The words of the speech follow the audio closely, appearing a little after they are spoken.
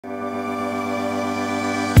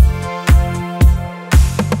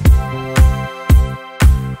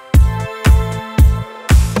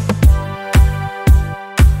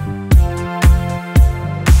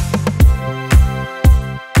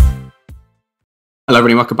Hello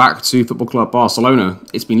everybody, welcome back to Football Club Barcelona.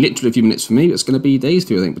 It's been literally a few minutes for me, but it's going to be days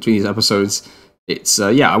too, I think, between these episodes. It's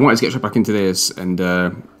I wanted to get straight back into this and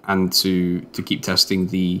to keep testing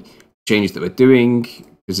the changes that we're doing,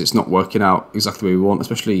 because it's not working out exactly the way we want,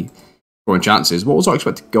 especially scoring chances. What was our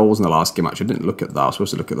expected goals in the last game? Actually, I didn't look at that. I was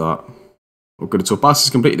supposed to look at that. Not good at all. Passes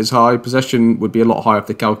completed is high. Possession would be a lot higher if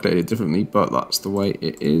they calculated it differently, but that's the way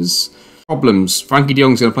it is. Problems. Frankie de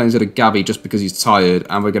Jong's going to play instead of Gabby just because he's tired,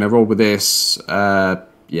 and we're going to roll with this.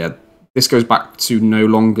 This goes back to no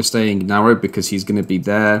longer staying narrow because he's going to be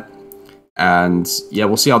there. And yeah,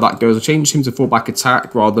 we'll see how that goes. I'll change him to full-back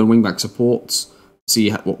attack rather than wing-back support.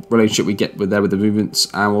 See what relationship we get with the movements,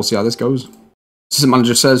 and we'll see how this goes. Assistant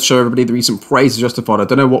manager says, show everybody the recent praise is justified. I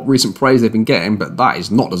don't know what recent praise they've been getting, but that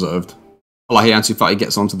is not deserved. Ansu Fati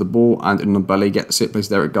gets onto the ball, and Ndombele gets it, plays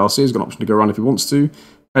Eric Garcia. He's got an option to go around if he wants to.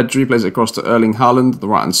 Pedri plays it across to Erling Haaland. The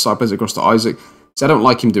right-hand side plays it across to Isaac. See, I don't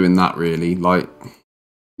like him doing that, really. I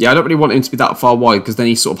don't really want him to be that far wide, because then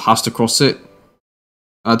he sort of has to cross it.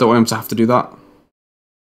 I don't want him to have to do that.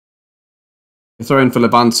 You throw in for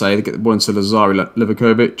Levante, they get the ball into Lazari,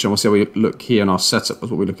 Livakovic, and we'll see how we look here in our setup. That's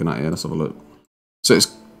what we're looking at here. Let's have a look. So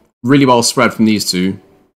it's really well spread from these two.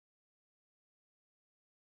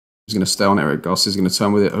 He's going to stay on Eric Garcia's going to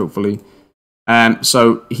turn with it, hopefully.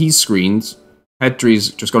 So he's screened. Pedri's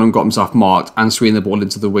just gone and got himself marked and screened the ball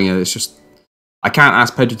into the winger. It's just, I can't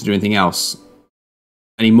ask Pedri to do anything else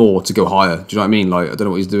anymore to go higher. Do you know what I mean? I don't know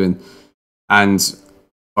what he's doing. And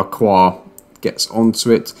Aqua gets onto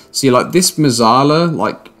it. See, this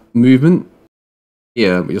Mazzala, movement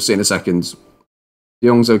here, but you'll see in a second. De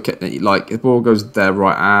Jong's okay. The ball goes there,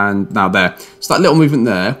 right, and now there. So that little movement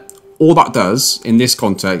there, all that does in this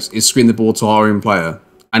context is screen the ball to our own player,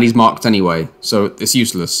 and he's marked anyway, so it's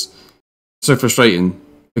useless. So frustrating,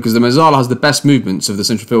 because the Mazzala has the best movements of the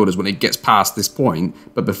central fielders when it gets past this point,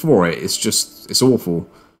 but before it, it's awful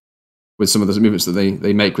with some of the movements that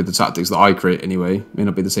they make with the tactics that I create anyway. May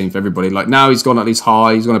not be the same for everybody. Now he's gone at least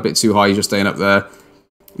high, he's gone a bit too high, he's just staying up there.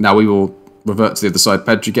 Now we will revert to the other side.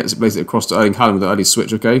 Pedri gets it, plays it across to Erling Haaland with the early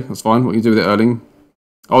switch. Okay, that's fine. What do you do with it, Erling?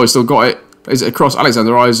 Oh, he's still got it. Plays it across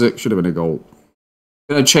Alexander Isaac. Should have been a goal.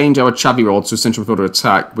 Going to change our Xavi role to a central fielder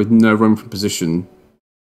attack with no room for position.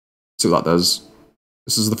 See what that does.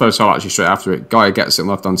 This is the first goal actually straight after it. Gaia gets it on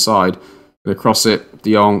the left-hand side. Going to cross it.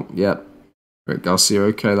 De Jong, yep. Eric Garcia,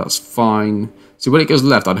 okay, that's fine. See, when it goes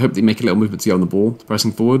left, I'd hope they make a little movement to get on the ball.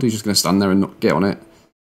 Pressing forward, he's just going to stand there and not get on it,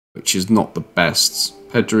 which is not the best.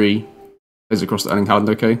 Pedri plays across to Erling Haaland,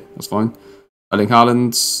 okay, that's fine. Erling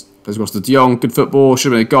Haaland plays across to De Jong, good football,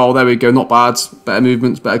 should have been a goal, there we go, not bad. Better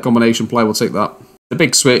movements, better combination play, we'll take that. The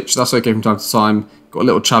big switch, that's okay from time to time. Got a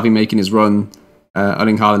little Xavi making his run.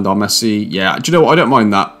 Erling Haaland or Messi, yeah, do you know what, I don't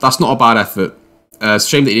mind that. That's not a bad effort. It's a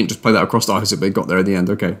shame that he didn't just play that across to Isaac, but he got there in the end,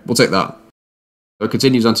 okay, we'll take that. So it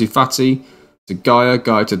continues on to Fati, to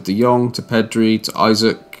Gaia to De Jong, to Pedri, to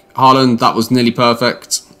Isaac. Haaland, that was nearly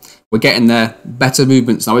perfect. We're getting there. Better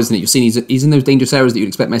movements now, isn't it? You've seen he's in those dangerous areas that you'd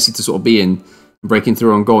expect Messi to sort of be in, and breaking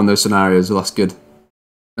through on goal in those scenarios, so that's good.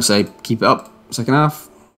 I say, keep it up, second half.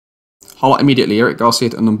 Highlight immediately, Eric Garcia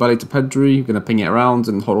and Ndombele to Pedri. We're going to ping it around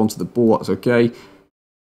and hold on to the ball, that's okay.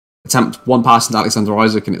 Attempt one pass into Alexander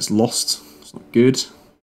Isaac and it's lost. It's not good.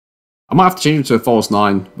 I might have to change him to a false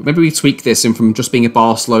 9. But maybe we tweak this in from just being a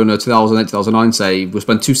Barcelona 2008-2009 save. We'll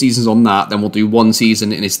spend 2 seasons on that, then we'll do 1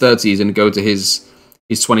 season in his 3rd season and go to his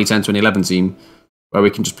 2010-2011 team, where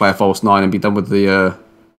we can just play a false 9 and be done with the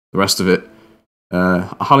rest of it.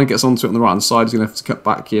 Haaland gets onto it on the right-hand side. He's going to have to cut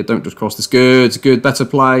back here. Don't just cross this. Good, better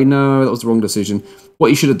play. No, that was the wrong decision. What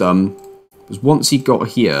he should have done was once he got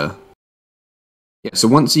here... Yeah, so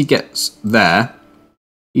once he gets there,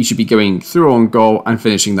 he should be going through on goal and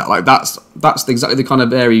finishing that. That's exactly the kind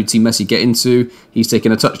of area you'd see Messi get into. He's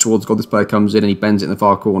taking a touch towards goal. This player comes in and he bends it in the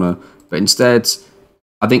far corner. But instead,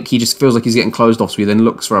 I think he just feels like he's getting closed off, so he then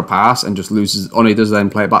looks for a pass and just loses. Oh, no, he does then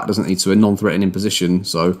play it back, doesn't he, to a non-threatening position.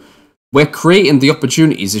 So we're creating the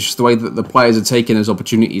opportunities. It's just the way that the players are taking those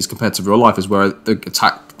opportunities compared to real life is where the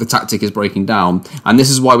tactic is breaking down. And this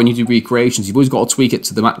is why when you do recreations, you've always got to tweak it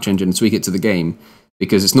to the match engine and tweak it to the game,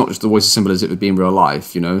 because it's not just always as simple as it would be in real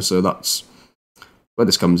life, you know. So that's where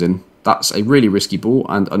this comes in. That's a really risky ball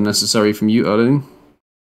and unnecessary from you, Erling.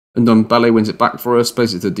 And Ndombele wins it back for us,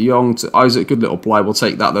 plays it to De Jong, to Isaac. Good little play. We'll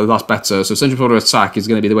take that, though. That's better. So central fielder attack is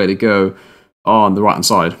going to be the way to go on the right-hand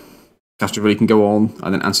side. Castro can go on,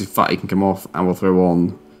 and then Ansu Fati can come off, and we'll throw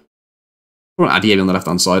on Adievi on the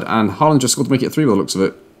left-hand side. And Haaland just scored to make it 3 by the looks of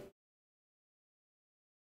it.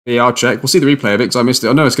 VAR check. We'll see the replay of it because I missed it.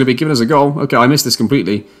 Oh no, it's going to be giving us a goal. Okay, I missed this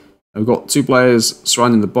completely. We've got 2 players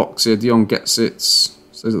surrounding the box here. De Jong gets it.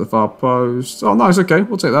 Stays at the far post. Oh, nice. Okay,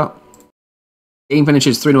 we'll take that. Game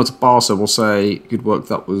finishes 3-0 to Barca. We'll say good work.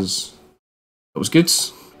 That was good.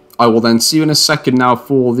 I will then see you in a second now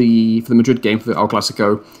for the Madrid game, for the El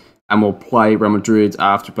Clasico, and we'll play Real Madrid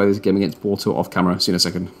after we play this game against Porto off camera. See you in a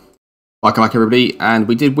second. Welcome back, everybody, and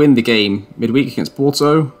we did win the game midweek against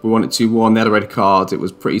Porto. We won it 2-1. They had a red card. It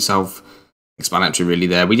was pretty self-explanatory, really,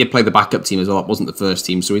 there. We did play the backup team as well. It wasn't the first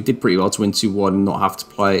team, so we did pretty well to win 2-1 and not have to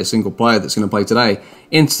play a single player that's going to play today.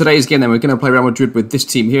 In today's game, then, we're going to play Real Madrid with this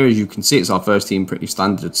team here. As you can see, it's our first team, pretty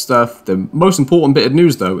standard stuff. The most important bit of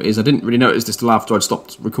news, though, is I didn't really notice this till after I'd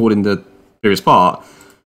stopped recording the previous part,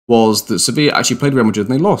 was that Sevilla actually played Real Madrid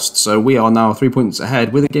and they lost. So we are now 3 points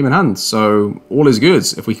ahead with a game in hand. So all is good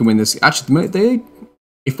if we can win this. Actually,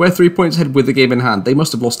 if we're 3 points ahead with the game in hand, they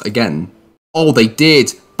must have lost again. Oh, they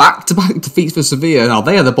did. Back-to-back defeats for Sevilla. Now,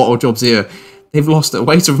 they are the bottle jobs here. They've lost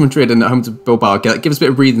away to Madrid and at home to Bilbao. Give us a bit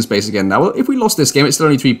of breathing space again now. Well, if we lost this game, it's still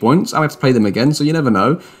only 3 points. I have to play them again, so you never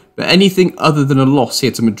know. But anything other than a loss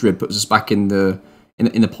here to Madrid puts us back in the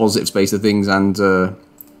positive space of things. And,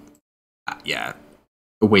 yeah,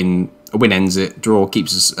 a win ends it. Draw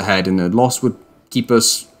keeps us ahead, and a loss would keep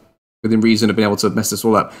us within reason of being able to mess this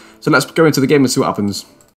all up. So let's go into the game and see what happens.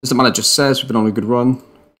 As the manager says, we've been on a good run.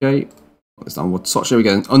 Okay. This downward touch. There we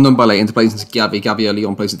go. Unknown Ballet into plays into Gavi. Gavi early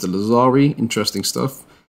on plays into Lazari. Interesting stuff.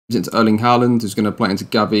 He's into Erling Haaland, who's going to play into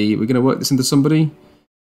Gavi. We're going to work this into somebody.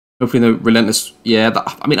 Hopefully, no relentless. Yeah,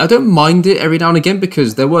 I mean, I don't mind it every now and again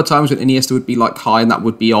because there were times when Iniesta would be like high and that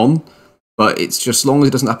would be on. But it's just, as long as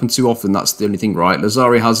it doesn't happen too often, that's the only thing, right?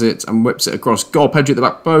 Lazari has it and whips it across. Goal, Pedri at the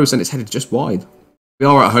back post, and it's headed just wide. We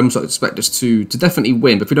are at home, so I expect us to definitely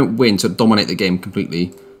win. But if we don't win, to dominate the game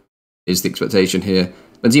completely is the expectation here.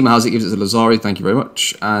 Benzema has it, gives it to Lazari, thank you very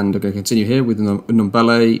much. And we're going to continue here with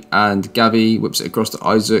Ndombele, and Gavi whips it across to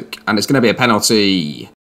Isaac. And it's going to be a penalty.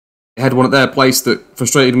 They had one at their place that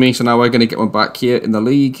frustrated me, so now we're going to get one back here in the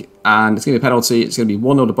league. And it's going to be a penalty. It's going to be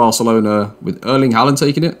 1-0 to Barcelona with Erling Haaland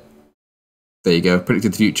taking it. There you go,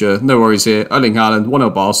 predicted the future. No worries here. Erling Haaland,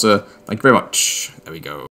 1-0 Barca. Thank you very much. There we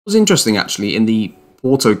go. What was interesting, actually, in the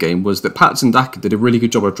Porto game was that Pats and Daka did a really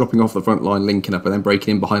good job of dropping off the front line, linking up, and then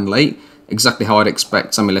breaking in behind late. Exactly how I'd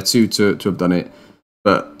expect Samuel Eto'o to have done it.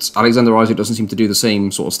 But Alexander Isaac doesn't seem to do the same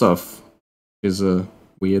sort of stuff. Which is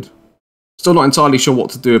weird. Still not entirely sure what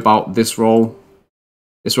to do about this role.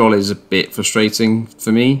 This role is a bit frustrating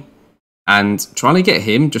for me. And trying to get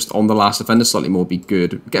him just on the last defender slightly more would be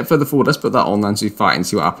good. Get further forward. Let's put that on Ansu Fati and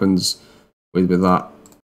see what happens with that.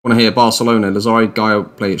 I want to hear Barcelona. Lazari guy will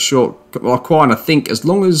play it short. Well, Kwan, I think as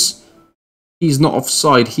long as he's not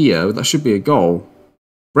offside here, that should be a goal.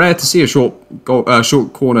 Rare to see a short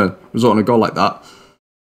corner result in a goal like that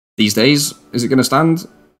these days. Is it going to stand?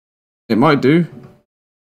 It might do.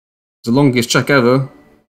 It's the longest check ever.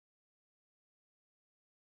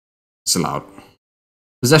 It's allowed.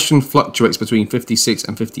 Possession fluctuates between 56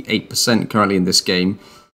 and 58% currently in this game.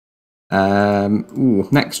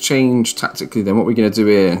 Next change tactically then. What are we going to do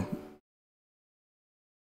here?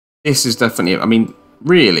 This is definitely, I mean,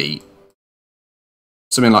 really,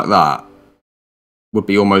 something like that would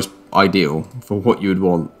be almost ideal for what you would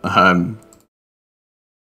want. You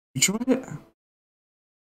try it?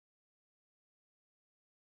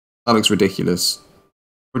 That looks ridiculous.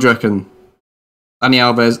 What do you reckon? Dani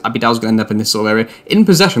Alves, Abidal's going to end up in this sort of area. In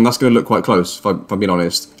possession, that's going to look quite close, if I'm being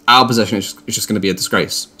honest. Our possession is just going to be a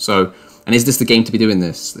disgrace. So, and is this the game to be doing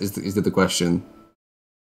this? Is the question.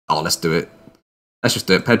 Oh, let's do it. Let's just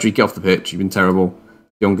do it. Pedri, get off the pitch. You've been terrible.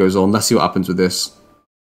 Young goes on. Let's see what happens with this.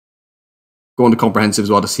 Go on to comprehensive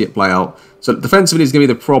as well to see it play out. So defensively is going to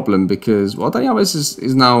be the problem because, well, Dani Alves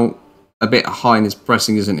is now a bit high in his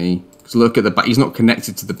pressing, isn't he? Because look at the back. He's not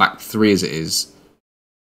connected to the back three as it is.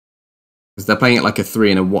 Because they're playing it like a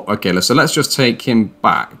 3 and a 1. Okay, so let's just take him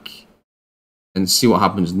back and see what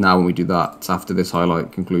happens now when we do that after this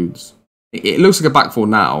highlight concludes. It looks like a back 4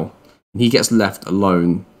 now, and he gets left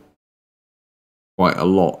alone quite a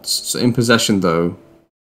lot. So in possession, though,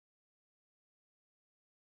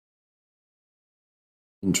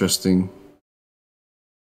 interesting.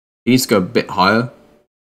 He needs to go a bit higher.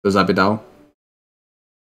 Does Abidal?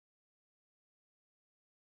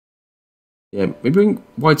 Yeah, maybe bring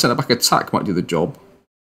wide centre back attack might do the job.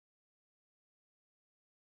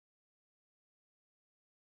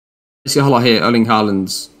 See a highlight here, Erling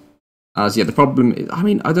Haaland's. As yeah, the problem is, I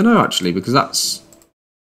mean, I don't know actually, because that's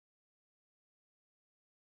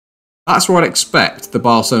where I'd expect the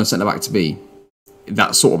Barcelona centre back to be. In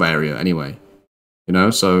that sort of area, anyway. You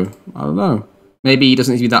know, so I don't know. Maybe he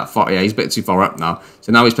doesn't need to be that far. Yeah, he's a bit too far up now.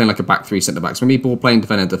 So now he's playing like a back 3 centre back. So maybe ball playing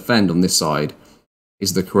defend on this side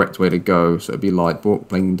is the correct way to go. So it'd be like ball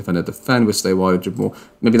playing defend, we'll stay wide, dribble more.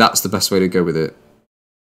 Maybe that's the best way to go with it.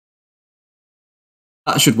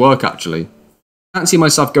 That should work, actually. I can't see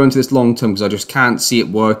myself going to this long term because I just can't see it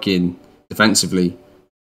working defensively.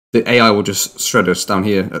 The AI will just shred us down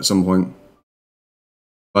here at some point.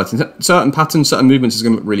 But in certain patterns, certain movements is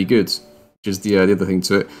going to look really good, which is the other thing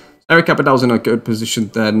to it. Eric Abidal's in a good position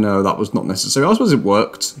there. No, that was not necessary. I suppose it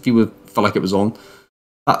worked if he felt like it was on.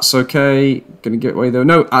 That's okay. Going to get away though.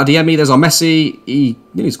 No, Adiemi, there's our Messi. He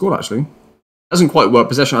nearly scored, actually. Doesn't quite work.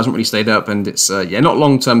 Possession hasn't really stayed up, and it's yeah, not a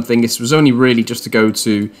long-term thing. This was only really just to go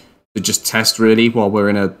to just test, really, while we're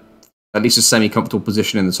in at least a semi-comfortable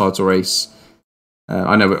position in the title race.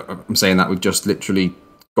 I know I'm saying that we've just literally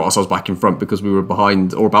got ourselves back in front because we were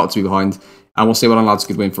behind, or about to be behind, and we'll see what lads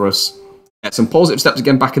could win for us. Some positive steps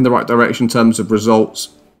again back in the right direction in terms of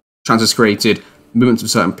results, chances created, movements of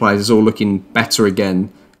certain players is all looking better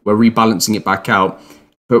again. We're rebalancing it back out,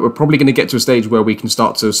 but we're probably going to get to a stage where we can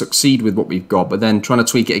start to succeed with what we've got, but then trying to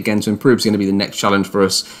tweak it again to improve is going to be the next challenge for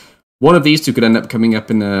us. One of these two could end up coming up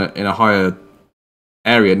in a higher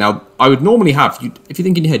area. Now, I would normally have, if you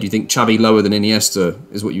think in your head, you think Xavi lower than Iniesta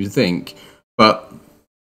is what you would think, but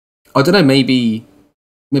I don't know, maybe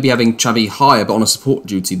having Xavi higher but on a support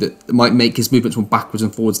duty that might make his movements from backwards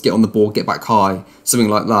and forwards, get on the ball, get back high, something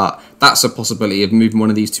like that. That's a possibility of moving one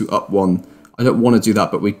of these two up one. I don't want to do that,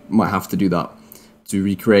 but we might have to do that to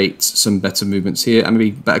recreate some better movements here and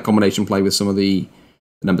maybe better combination play with some of the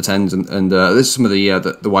number 10s and some of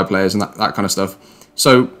the wide players and that kind of stuff.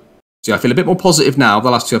 So yeah, I feel a bit more positive now, the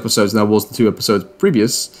last two episodes, than I was the 2 episodes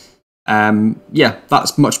previous. Yeah,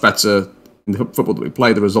 that's much better in the football that we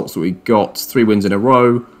play, the results that we got, 3 wins in a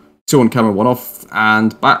row, 2 on camera, 1 off,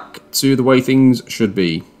 and back to the way things should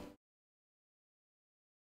be.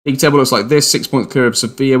 League table looks like this, 6 points clear of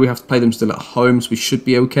Sevilla. We have to play them still at home, so we should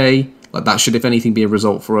be okay. Like that should, if anything, be a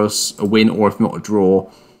result for us, a win, or if not, a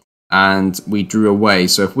draw. And we drew away,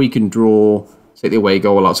 so if we can draw, take the away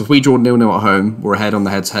goal out. So if we draw 0-0 at home, we're ahead on the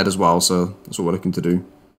head-to-head as well, so that's what we're looking to do.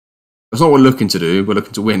 That's not what we're looking to do, we're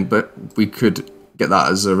looking to win, but we could get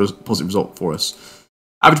that as a positive result for us.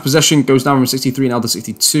 Average possession goes down from 63 now to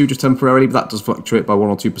 62 just temporarily, but that does fluctuate by 1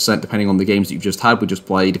 or 2% depending on the games that you've just had. We just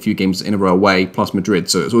played a few games in a row away, plus Madrid,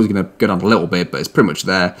 so it's always going to go down a little bit, but it's pretty much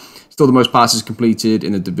there. Still the most passes completed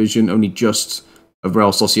in the division, only just of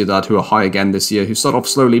Real Sociedad, who are high again this year, who start off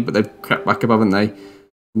slowly, but they've crept back up, haven't they,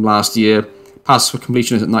 from last year. Passes for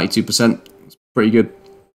completion is at 92%. It's pretty good.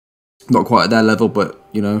 Not quite at their level, but,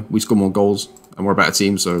 you know, we score more goals, and we're a better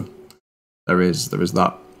team, so there is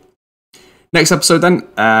that. Next episode then,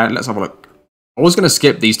 let's have a look. I was going to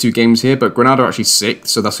skip these 2 games here, but Granada are actually 6th,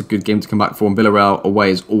 so that's a good game to come back for. And Villarreal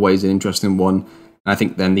away is always an interesting one. And I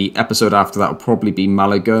think then the episode after that will probably be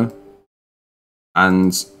Malaga.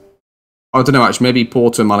 And I don't know, actually, maybe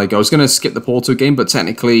Porto and Malaga. I was going to skip the Porto game, but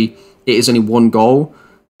technically it is only 1 goal.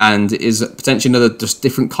 And it is potentially another just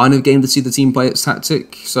different kind of game to see the team play its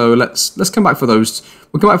tactic. So let's come back for those.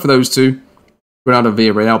 We'll come back for those 2. Granada,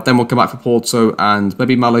 Villarreal. Then we'll come back for Porto and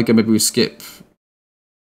maybe Malaga. Maybe we skip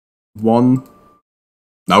 1.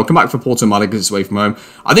 No, we'll come back for Porto and Malaga because it's away from home.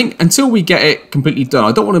 I think until we get it completely done,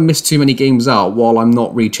 I don't want to miss too many games out while I'm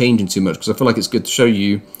not really changing too much, because I feel like it's good to show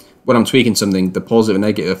you when I'm tweaking something, the positive and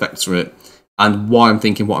negative effects from it, and why I'm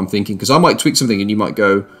thinking what I'm thinking. Because I might tweak something and you might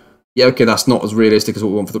go, yeah, okay, that's not as realistic as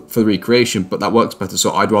what we want for the recreation, but that works better,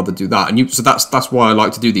 so I'd rather do that. And so that's why I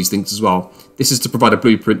like to do these things as well. This is to provide a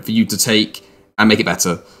blueprint for you to take and make it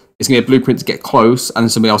better. It's going to be a blueprint to get close, and then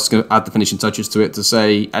somebody else is going to add the finishing touches to it to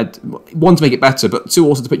say, one, to make it better, but 2,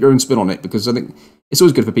 also to put your own spin on it, because I think it's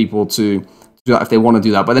always good for people to do that if they want to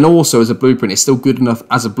do that. But then also, as a blueprint, it's still good enough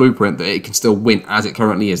as a blueprint that it can still win as it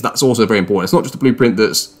currently is. That's also very important. It's not just a blueprint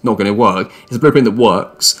that's not going to work. It's a blueprint that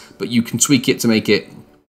works, but you can tweak it to make it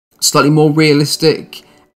slightly more realistic,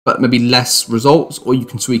 but maybe less results, or you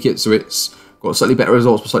can tweak it so it's got slightly better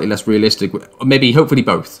results, but slightly less realistic, or maybe, hopefully,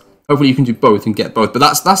 both. Hopefully you can do both and get both. But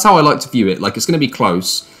that's how I like to view it. Like, it's going to be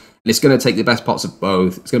close, and it's going to take the best parts of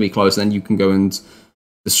both. It's going to be close, and then you can go and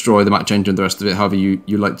destroy the match engine and the rest of it, however you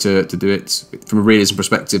like to do it, from a realism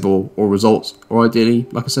perspective or results, or ideally,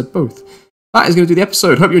 like I said, both. That is going to do the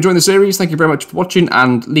episode. Hope you're enjoying the series. Thank you very much for watching,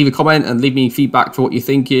 and leave a comment and leave me feedback for what you're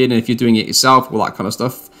thinking, and if you're doing it yourself, all that kind of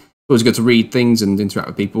stuff. It's always good to read things and interact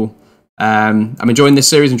with people. I'm enjoying this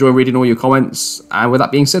series, enjoying reading all your comments, and with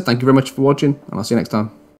that being said, thank you very much for watching, and I'll see you next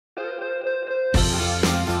time.